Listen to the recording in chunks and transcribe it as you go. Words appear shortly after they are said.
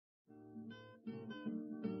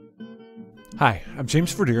Hi, I'm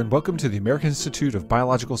James Verdier, and welcome to the American Institute of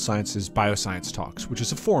Biological Sciences BioScience Talks, which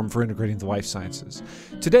is a forum for integrating the life sciences.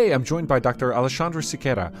 Today, I'm joined by Dr. Alexandre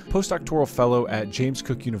Sequeira, postdoctoral fellow at James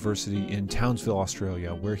Cook University in Townsville,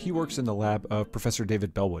 Australia, where he works in the lab of Professor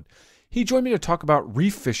David Bellwood. He joined me to talk about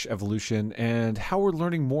reef fish evolution and how we're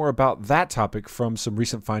learning more about that topic from some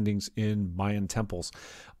recent findings in Mayan temples.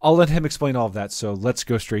 I'll let him explain all of that, so let's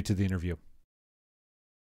go straight to the interview.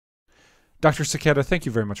 Dr. Sequeira, thank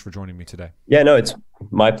you very much for joining me today. Yeah, no, it's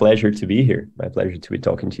my pleasure to be here. My pleasure to be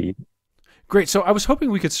talking to you. Great. So I was hoping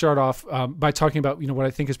we could start off by talking about, what I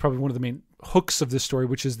think is probably one of the main hooks of this story,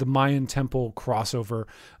 which is the Mayan temple crossover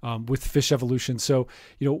with fish evolution. So,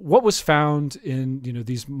 what was found in,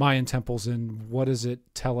 these Mayan temples, and what does it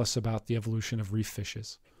tell us about the evolution of reef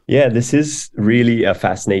fishes? Yeah, this is really a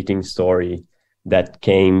fascinating story that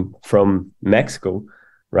came from Mexico,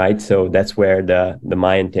 right? So that's where the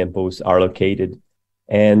Mayan temples are located.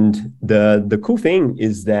 And the cool thing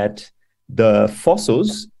is that the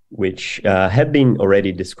fossils, which have been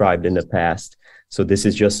already described in the past, so this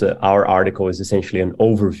is just our article is essentially an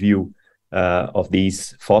overview of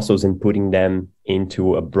these fossils and putting them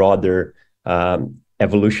into a broader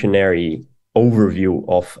evolutionary overview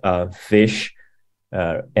of fish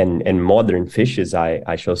and modern fishes,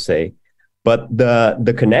 I shall say. But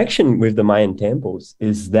the connection with the Mayan temples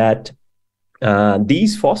is that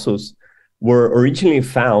these fossils were originally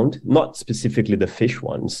found, not specifically the fish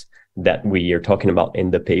ones that we are talking about in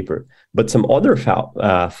the paper, but some other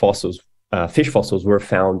fish fossils were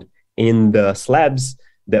found in the slabs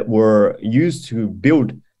that were used to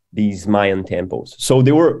build these Mayan temples. So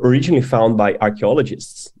they were originally found by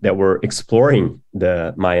archaeologists that were exploring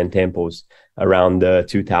the Mayan temples around the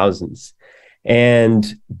 2000s. And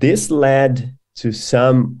this led to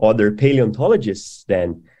some other paleontologists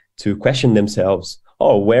then to question themselves,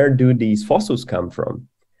 where do these fossils come from?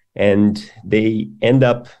 And they end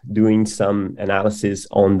up doing some analysis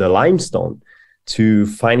on the limestone to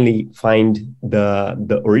finally find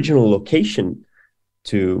the original location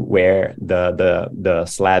to where the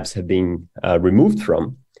slabs have been removed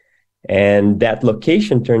from. And that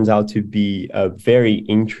location turns out to be a very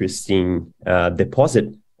interesting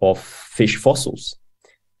deposit of fish fossils.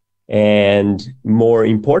 And more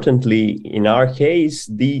importantly, in our case,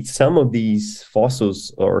 some of these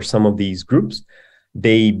fossils or some of these groups,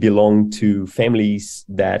 they belong to families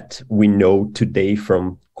that we know today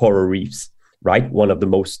from coral reefs, right? One of the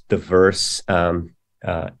most diverse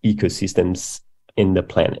ecosystems in the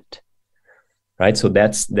planet, right? So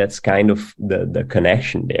that's kind of the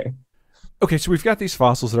connection there. Okay, so we've got these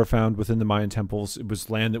fossils that are found within the Mayan temples. It was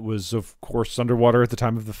land that was, of course, underwater at the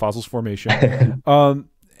time of the fossils formation.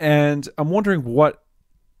 And I'm wondering what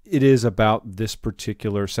it is about this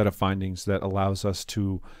particular set of findings that allows us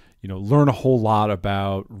to, learn a whole lot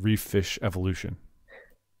about reef fish evolution.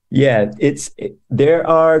 Yeah, there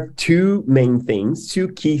are two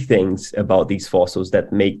key things about these fossils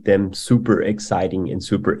that make them super exciting and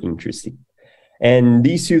super interesting. And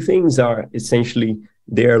these two things are essentially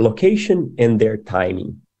their location and their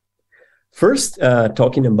timing. First,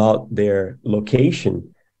 talking about their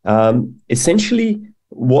location, essentially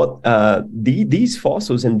what these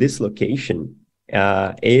fossils in this location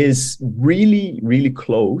is really, really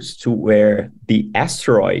close to where the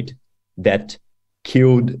asteroid that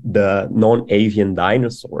killed the non-avian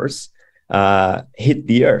dinosaurs hit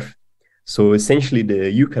the Earth. So essentially the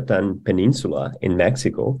Yucatan Peninsula in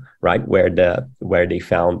Mexico, right, where they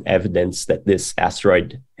found evidence that this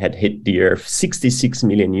asteroid had hit the Earth 66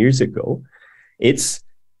 million years ago, it's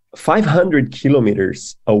 500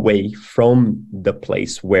 kilometers away from the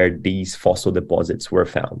place where these fossil deposits were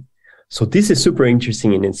found. So this is super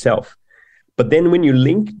interesting in itself. But then when you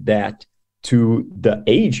link that to the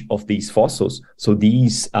age of these fossils, so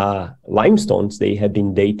these limestones, they have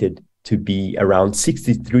been dated to be around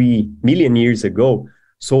 63 million years ago.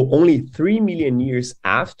 So only 3 million years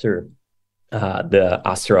after the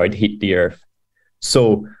asteroid hit the Earth.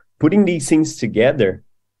 So putting these things together,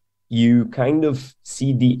 you kind of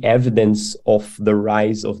see the evidence of the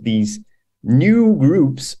rise of these new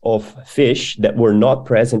groups of fish that were not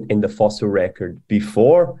present in the fossil record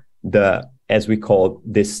before as we call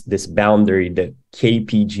this boundary, the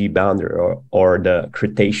KPG boundary or the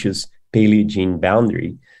Cretaceous Paleogene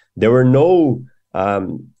boundary. There were no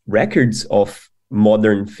records of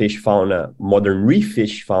modern fish fauna, modern reef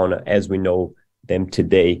fish fauna as we know them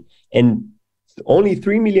today. And only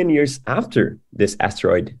 3 million years after this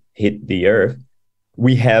asteroid hit the Earth,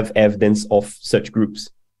 we have evidence of such groups.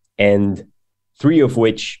 And 3 of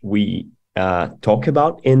which we talk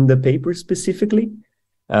about in the paper specifically,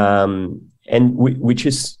 and which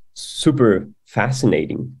is super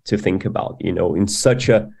fascinating to think about, in such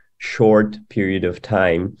a short period of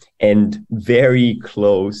time and very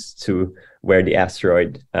close to where the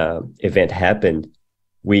asteroid event happened.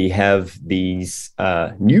 We have these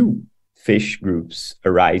new fish groups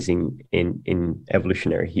arising in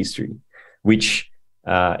evolutionary history, which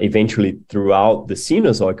eventually throughout the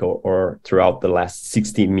Cenozoic or throughout the last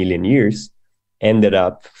 60 million years ended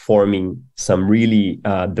up forming some really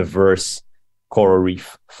diverse coral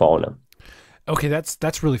reef fauna. Okay,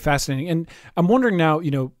 that's really fascinating. And I'm wondering now,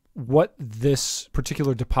 what this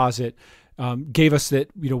particular deposit gave us that,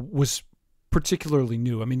 was particularly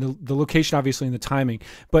new. I mean, the location, obviously, and the timing,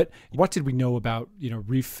 but what did we know about,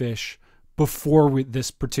 reef fish before this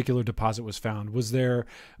particular deposit was found?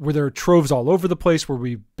 Were there troves all over the place? Were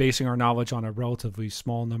we basing our knowledge on a relatively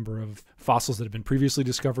small number of fossils that had been previously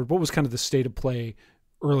discovered? What was kind of the state of play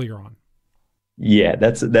earlier on? Yeah,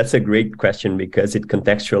 that's a great question because it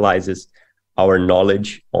contextualizes our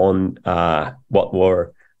knowledge on what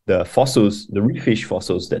were the fossils, the reef fish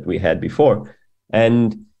fossils that we had before.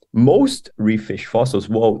 And most reef fish fossils,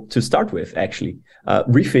 well, to start with, actually,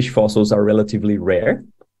 reef fish fossils are relatively rare.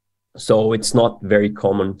 So it's not very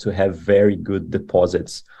common to have very good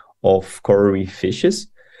deposits of coral reef fishes.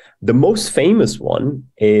 The most famous one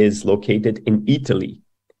is located in Italy.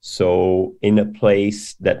 So in a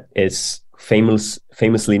place that is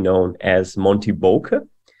famously known as Monte Boca.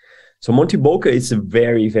 So Monte Boca is a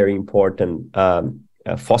very, very important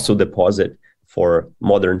fossil deposit for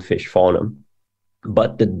modern fish fauna.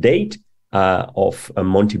 But the date of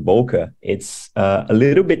Monte Boca, it's a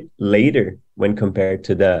little bit later when compared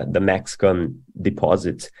to the Mexican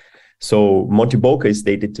deposits. So Monte Boca is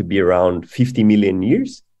dated to be around 50 million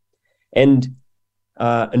years. And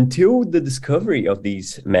until the discovery of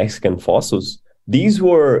these Mexican fossils,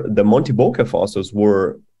 the Monte Boca fossils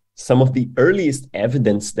were some of the earliest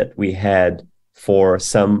evidence that we had for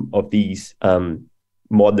some of these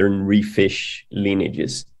modern reef fish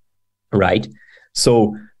lineages, right?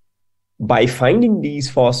 So by finding these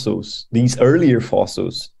fossils, these earlier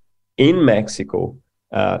fossils in Mexico,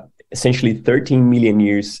 essentially 13 million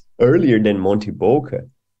years earlier than Monte Boca,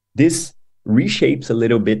 this reshapes a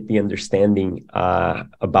little bit the understanding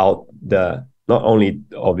about not only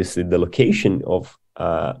obviously the location of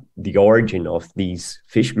the origin of these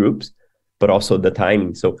fish groups, but also the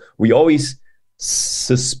timing. So we always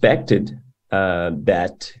suspected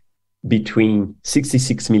that between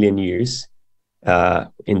 66 million years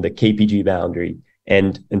in the KPG boundary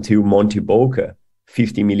and until Monte Boca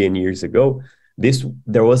 50 million years ago,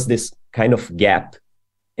 there was this kind of gap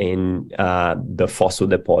in the fossil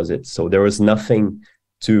deposits. So there was nothing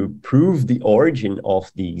to prove the origin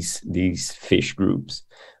of these fish groups.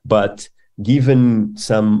 But given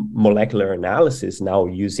some molecular analysis now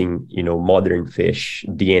using modern fish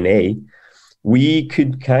DNA, we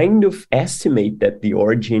could kind of estimate that the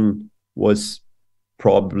origin was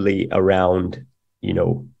probably around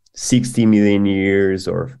 60 million years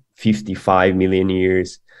or 55 million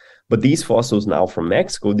years. But these fossils now from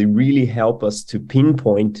Mexico, they really help us to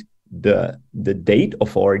pinpoint the date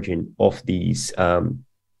of origin of these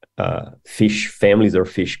fish families or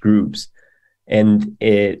fish groups. And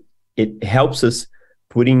it helps us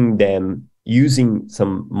putting them using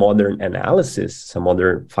some modern analysis, some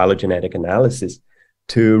other phylogenetic analysis,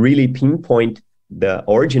 to really pinpoint the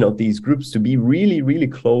origin of these groups to be really, really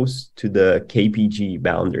close to the KPG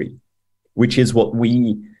boundary, which is what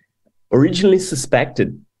we originally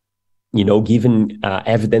suspected, given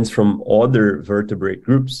evidence from other vertebrate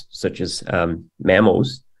groups, such as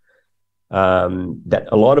mammals, that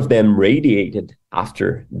a lot of them radiated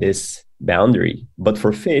after this boundary. But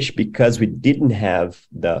for fish, because we didn't have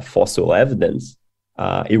the fossil evidence,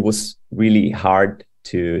 it was really hard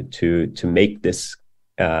to make this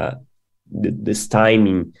this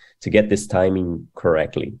timing, to get this timing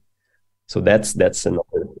correctly. So that's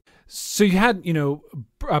another. So you had,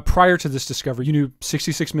 prior to this discovery, you knew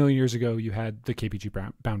 66 million years ago you had the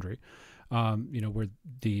KPG boundary, where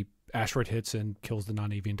the asteroid hits and kills the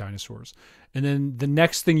non-avian dinosaurs. And then the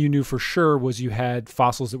next thing you knew for sure was you had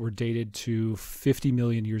fossils that were dated to 50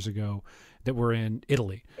 million years ago that were in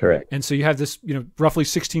Italy. Correct. And so you have this, roughly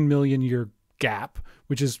 16 million year gap,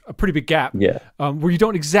 which is a pretty big gap, where you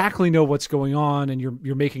don't exactly know what's going on, and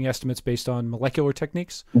you're making estimates based on molecular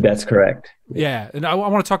techniques. That's correct. Yeah, and I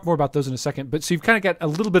want to talk more about those in a second. But so you've kind of got a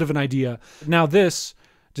little bit of an idea. Now this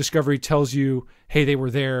discovery tells you, hey, they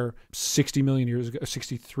were there 60 million years ago,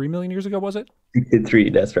 63 million years ago, was it? 63,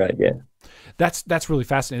 that's right, yeah. That's really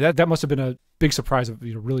fascinating. That must have been a big surprise of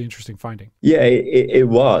really interesting finding. Yeah, it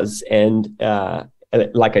was. And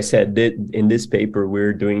like I said, in this paper,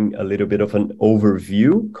 we're doing a little bit of an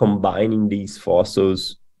overview, combining these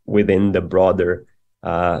fossils within the broader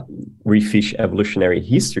reef fish evolutionary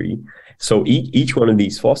history. So each one of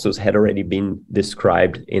these fossils had already been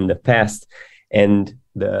described in the past. And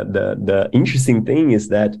the interesting thing is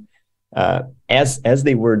that as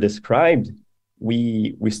they were described,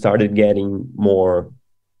 we started getting more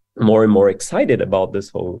and more excited about this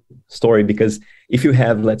whole story, because if you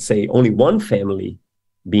have, let's say, only one family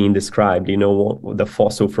being described, the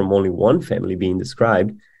fossil from only one family being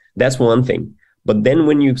described, that's one thing. But then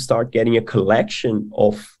when you start getting a collection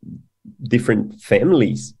of different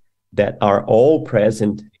families that are all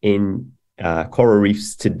present in coral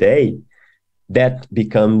reefs today, that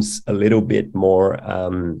becomes a little bit more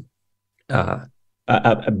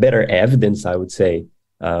a better evidence, I would say,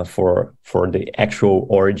 for the actual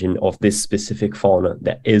origin of this specific fauna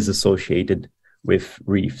that is associated with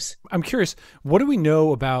reefs. I'm curious, what do we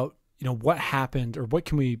know about, what happened, or what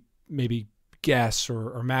can we maybe guess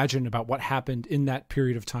or imagine about what happened in that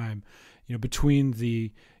period of time, between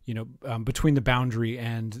the boundary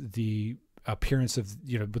and the appearance of,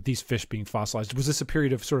 with these fish being fossilized? Was this a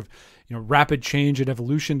period of sort of, rapid change and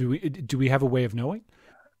evolution? Do we have a way of knowing?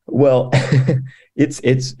 Well,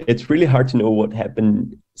 it's really hard to know what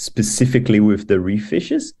happened specifically with the reef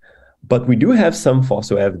fishes, but we do have some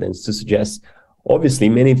fossil evidence to suggest, obviously,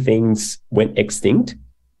 many things went extinct.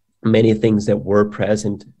 Many things that were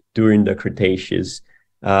present during the Cretaceous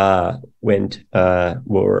were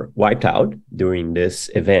wiped out during this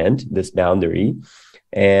event, this boundary,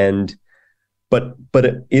 but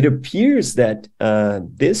it appears that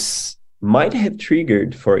this might have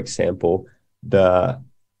triggered, for example,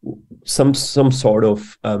 some sort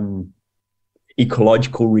of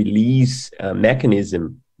ecological release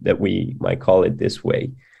mechanism, that we might call it this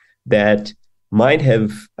way, that might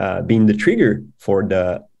have been the trigger for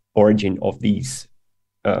the origin of these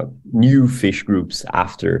new fish groups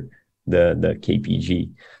after the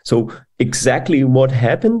KPG. So exactly what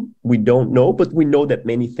happened, we don't know, but we know that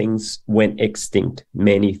many things went extinct,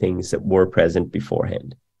 many things that were present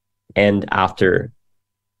beforehand. And after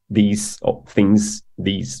these things,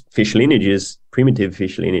 these fish lineages, primitive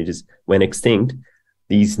fish lineages, went extinct,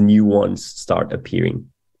 these new ones start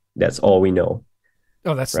appearing. That's all we know.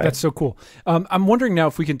 Oh, that's so cool. I'm wondering now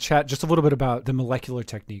if we can chat just a little bit about the molecular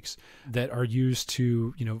techniques that are used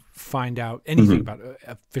to, find out anything about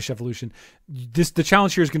fish evolution. The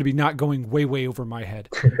challenge here is going to be not going way over my head.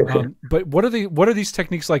 But what are these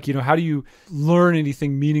techniques like? How do you learn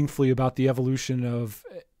anything meaningfully about the evolution of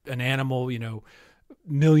an animal,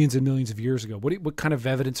 millions and millions of years ago? What kind of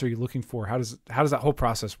evidence are you looking for? How does that whole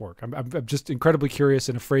process work? I'm just incredibly curious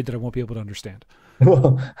and afraid that I won't be able to understand.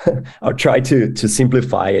 Well, I'll try to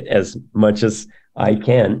simplify it as much as I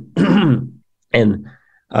can. And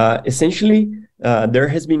essentially, there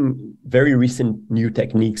has been very recent new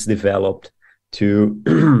techniques developed to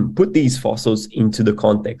put these fossils into the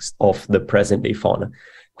context of the present day fauna.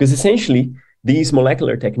 Because essentially, these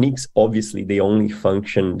molecular techniques, obviously, they only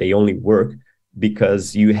work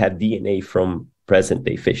because you have DNA from present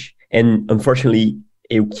day fish. And unfortunately,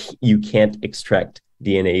 you can't extract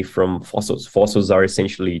DNA from fossils. Fossils are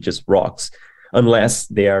essentially just rocks, unless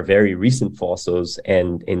they are very recent fossils.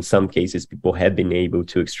 And in some cases, people have been able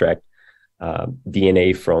to extract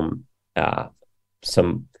DNA from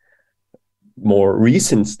some more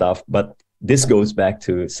recent stuff. But this goes back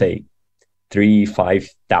to, say,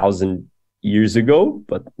 5,000 years ago.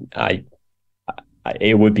 But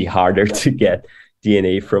it would be harder to get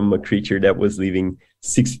DNA from a creature that was living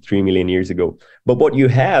 63 million years ago. But what you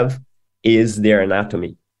have is their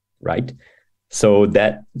anatomy, right? So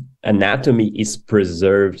that anatomy is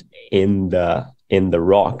preserved in the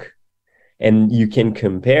rock, and you can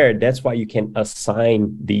compare. That's why you can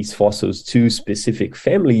assign these fossils to specific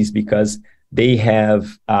families, because they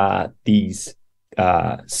have these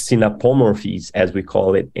synapomorphies, as we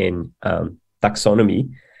call it in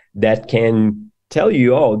taxonomy, that can tell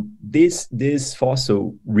you, oh, this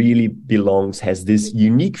fossil really has these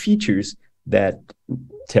unique features that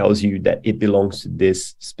tells you that it belongs to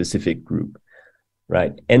this specific group,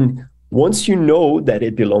 right? And once you know that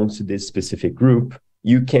it belongs to this specific group,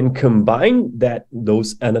 you can combine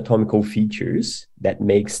those anatomical features that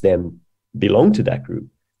makes them belong to that group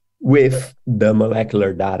with the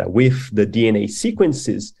molecular data, with the DNA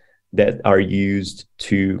sequences that are used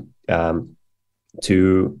to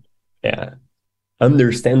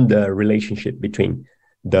understand the relationship between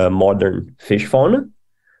the modern fish fauna,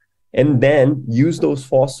 and then use those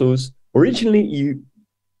fossils. Originally, you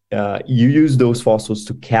use those fossils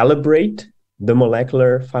to calibrate the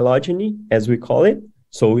molecular phylogeny, as we call it.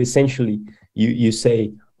 So essentially, you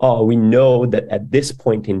say, oh, we know that at this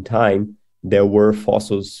point in time, there were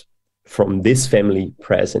fossils from this family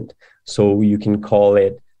present. So you can call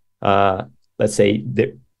it, let's say,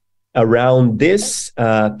 around this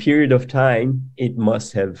period of time, it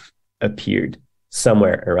must have appeared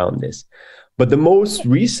somewhere around this. But the most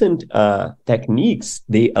recent techniques,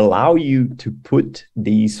 they allow you to put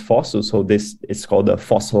these fossils, so this is called a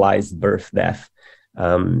fossilized birth-death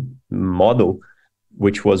model,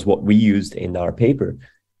 which was what we used in our paper.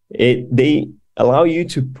 They allow you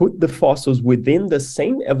to put the fossils within the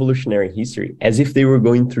same evolutionary history, as if they were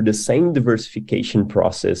going through the same diversification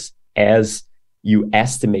process as you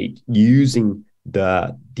estimate using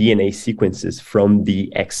the DNA sequences from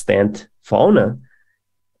the extant fauna.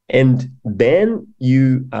 And then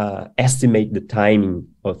you estimate the timing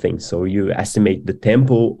of things. So you estimate the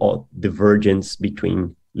tempo of divergence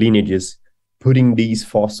between lineages, putting these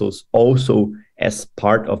fossils also as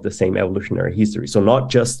part of the same evolutionary history. So not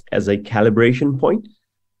just as a calibration point,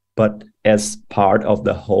 but as part of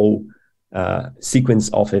the whole sequence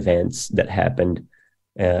of events that happened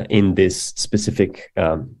in this specific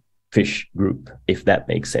fish group, if that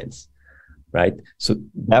makes sense, right? So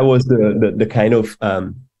that was the kind of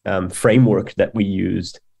framework that we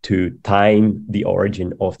used to time the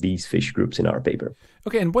origin of these fish groups in our paper.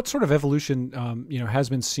 Okay, and what sort of evolution, has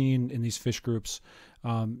been seen in these fish groups,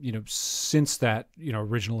 since that,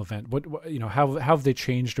 original event? What how have they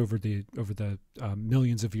changed over the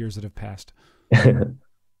millions of years that have passed?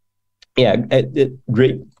 Yeah,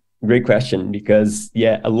 great question, because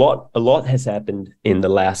a lot has happened in the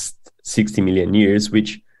last 60 million years,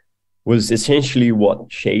 which was essentially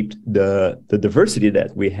what shaped the diversity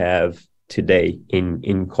that we have today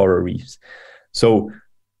in coral reefs. So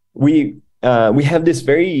we have this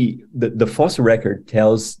the fossil record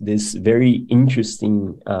tells this very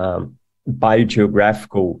interesting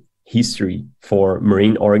biogeographical history for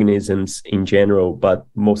marine organisms in general, but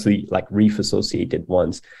mostly like reef associated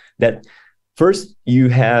ones. That first you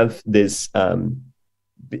have this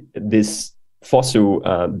fossil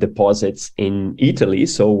deposits in Italy,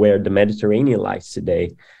 so where the Mediterranean lies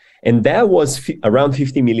today. And that was around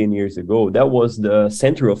 50 million years ago. That was the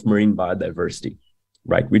center of marine biodiversity,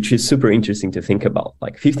 right? Which is super interesting to think about.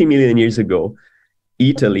 Like 50 million years ago,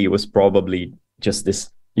 Italy was probably just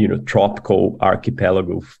this, tropical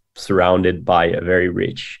archipelago surrounded by a very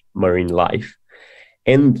rich marine life.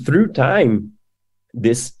 And through time,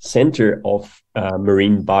 this center of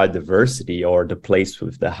marine biodiversity, or the place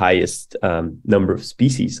with the highest number of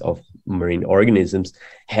species of marine organisms,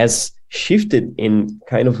 has shifted in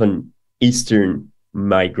kind of an eastern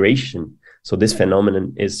migration. So this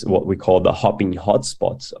phenomenon is what we call the hopping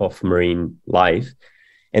hotspots of marine life.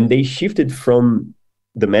 And they shifted from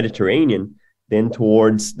the Mediterranean then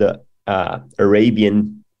towards the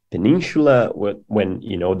Arabian Peninsula, when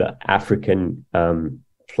the African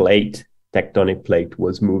tectonic plate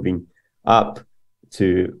was moving up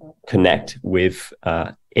to connect with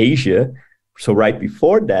Asia. So right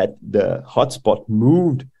before that, the hotspot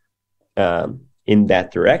moved in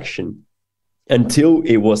that direction until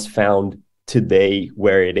it was found today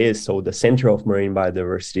where it is. So the center of marine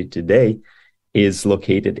biodiversity today is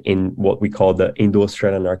located in what we call the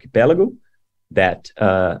Indo-Australian archipelago, that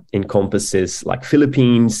encompasses like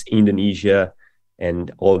Philippines, Indonesia, and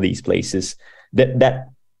all these places. That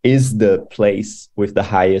is the place with the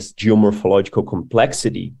highest geomorphological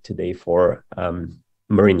complexity today for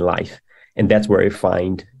marine life. And that's where you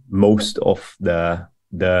find most of the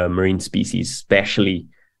marine species, especially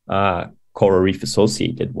coral reef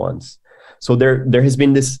associated ones. So there has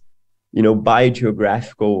been this,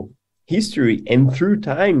 biogeographical history, and through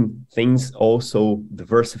time, things also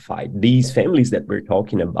diversified. These families that we're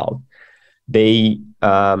talking about, they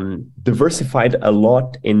diversified a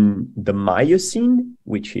lot in the Miocene,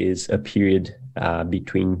 which is a period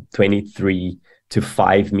between 23 to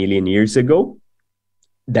 5 million years ago,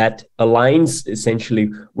 that aligns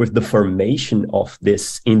essentially with the formation of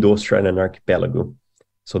this Indo-Australian archipelago.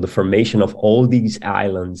 So the formation of all these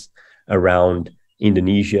islands around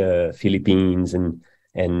Indonesia, Philippines, and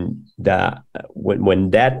when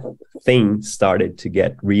that thing started to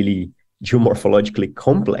get really geomorphologically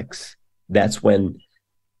complex, that's when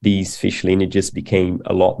these fish lineages became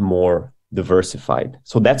a lot more diversified.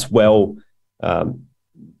 So that's well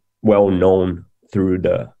known through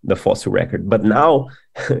the fossil record. But now,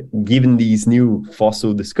 given these new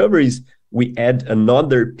fossil discoveries, we add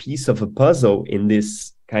another piece of a puzzle in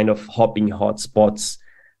this kind of hopping hotspots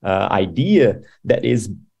idea that is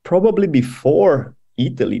probably before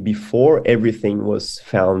Italy, before everything was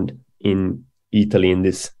found in Italy, in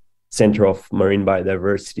this center of marine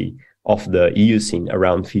biodiversity. of the Eocene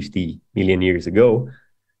around 50 million years ago,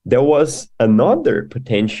 there was another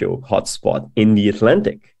potential hotspot in the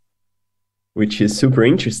Atlantic, which is super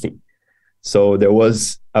interesting. So there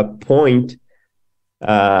was a point,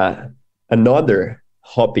 another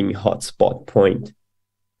hopping hotspot point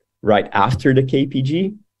right after the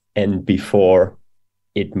KPG and before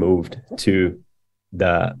it moved to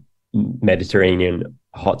the Mediterranean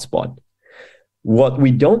hotspot. What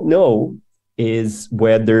we don't know is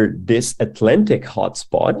whether this Atlantic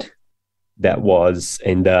hotspot that was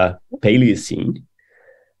in the Paleocene,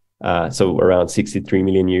 so around 63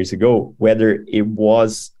 million years ago, whether it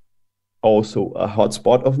was also a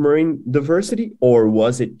hotspot of marine diversity, or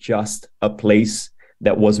was it just a place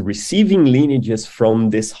that was receiving lineages from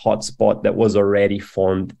this hotspot that was already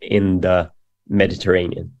formed in the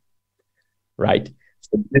Mediterranean, right?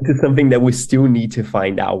 So this is something that we still need to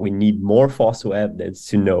find out. We need more fossil evidence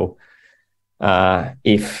to know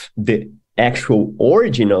if the actual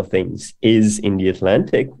origin of things is in the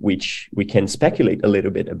Atlantic, which we can speculate a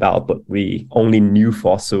little bit about, but only new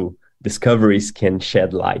fossil discoveries can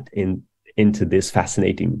shed light into this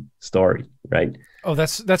fascinating story, right? Oh,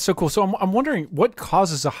 that's so cool. So I'm wondering what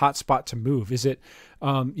causes a hotspot to move. Is it,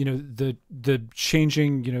 the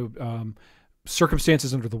changing,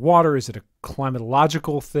 circumstances under the water? Is it a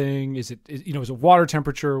climatological thing? Is it water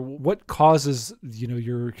temperature? What causes,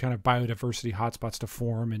 your kind of biodiversity hotspots to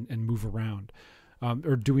form and move around?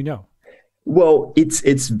 Or do we know? Well,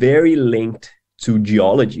 it's very linked to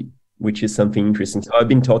geology, which is something interesting. So I've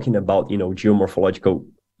been talking about, geomorphological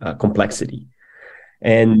complexity.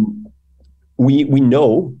 And we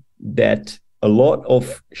know that a lot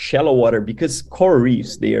of shallow water, because coral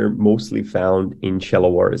reefs, they are mostly found in shallow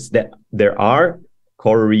waters. That there are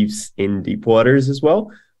coral reefs in deep waters as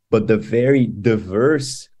well, but the very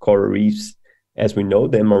diverse coral reefs, as we know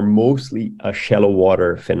them, are mostly a shallow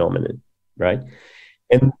water phenomenon, right?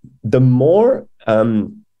 And the more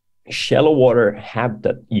shallow water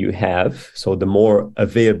habitat you have, so the more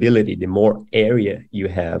availability, the more area you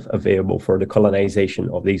have available for the colonization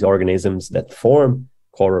of these organisms that form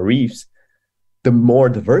coral reefs, the more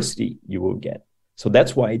diversity you will get. So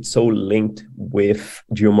that's why it's so linked with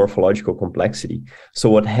geomorphological complexity. So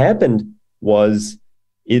what happened was,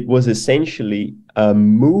 it was essentially a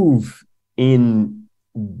move in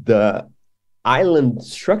the island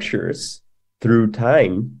structures through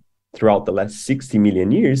time, throughout the last 60 million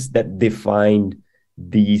years, that defined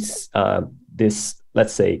this,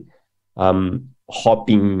 let's say,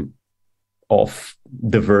 hopping of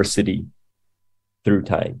diversity through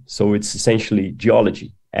time. So it's essentially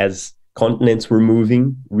geology. As continents were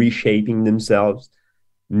moving, reshaping themselves,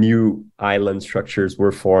 new island structures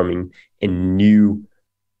were forming, and new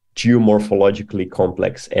geomorphologically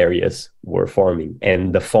complex areas were forming.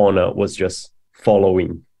 And the fauna was just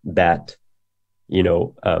following that,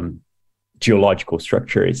 geological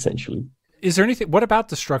structure, essentially. Is there anything, what about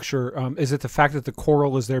the structure? Is it the fact that the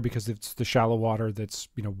coral is there because it's the shallow water that's,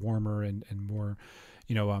 warmer and more,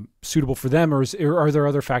 suitable for them, or are there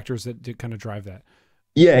other factors that kind of drive that?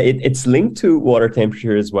 Yeah, it's linked to water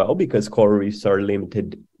temperature as well, because coral reefs are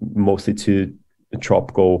limited mostly to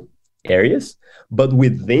tropical areas. But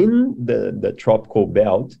within the tropical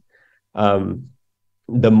belt,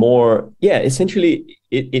 essentially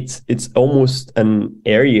it's almost an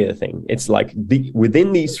area thing. It's like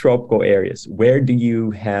within these tropical areas, where do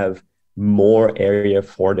you have more area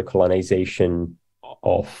for the colonization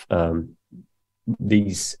of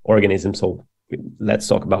these organisms? So let's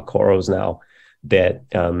talk about corals now, that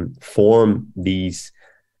form these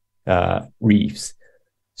reefs.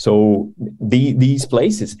 So these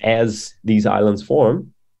places, as these islands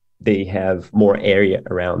form, they have more area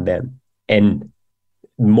around them. And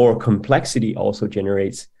more complexity also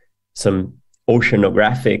generates some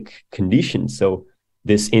oceanographic conditions. So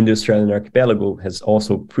this Indo-Australian archipelago has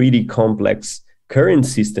also pretty complex current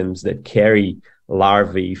systems that carry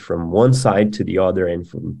larvae from one side to the other, and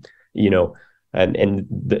from,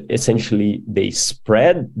 essentially they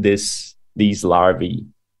spread these larvae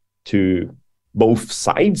to both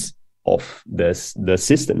sides of the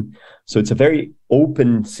system. So it's a very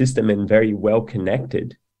open system and very well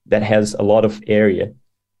connected, that has a lot of area,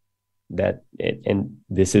 and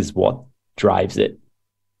this is what drives it,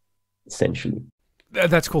 essentially.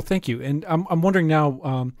 That's cool. Thank you. And I'm wondering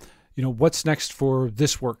now, what's next for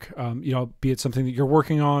this work? Be it something that you're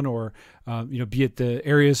working on, or be it the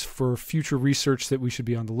areas for future research that we should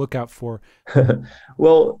be on the lookout for.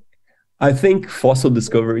 Well, I think fossil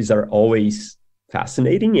discoveries are always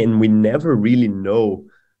fascinating, and we never really know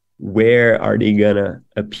where are they gonna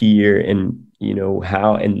appear, and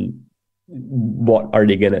how, and what are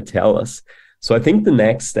they gonna tell us. So I think the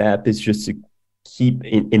next step is just to keep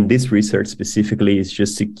in this research specifically is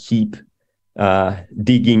just to keep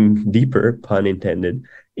digging deeper, pun intended,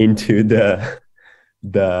 into the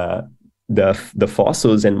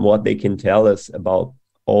fossils and what they can tell us about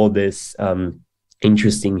all this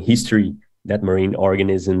interesting history that marine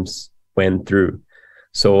organisms went through.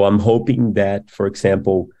 So I'm hoping that, for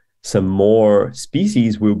example, some more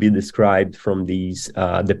species will be described from these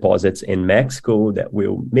deposits in Mexico that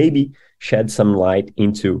will maybe shed some light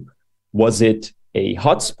into, was it a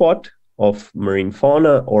hotspot of marine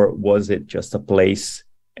fauna, or was it just a place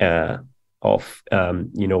of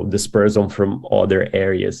dispersion from other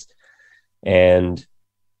areas? And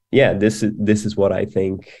yeah, this is what I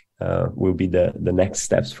think will be the next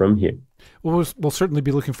steps from here. Well, we'll certainly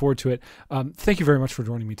be looking forward to it. Thank you very much for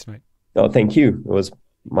joining me tonight. Oh, thank you. It was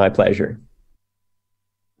my pleasure.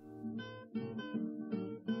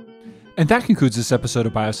 And that concludes this episode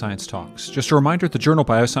of BioScience Talks. Just a reminder, the journal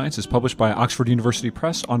BioScience is published by Oxford University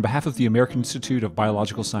Press on behalf of the American Institute of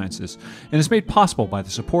Biological Sciences and is made possible by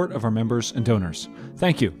the support of our members and donors.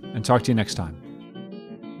 Thank you, and talk to you next time.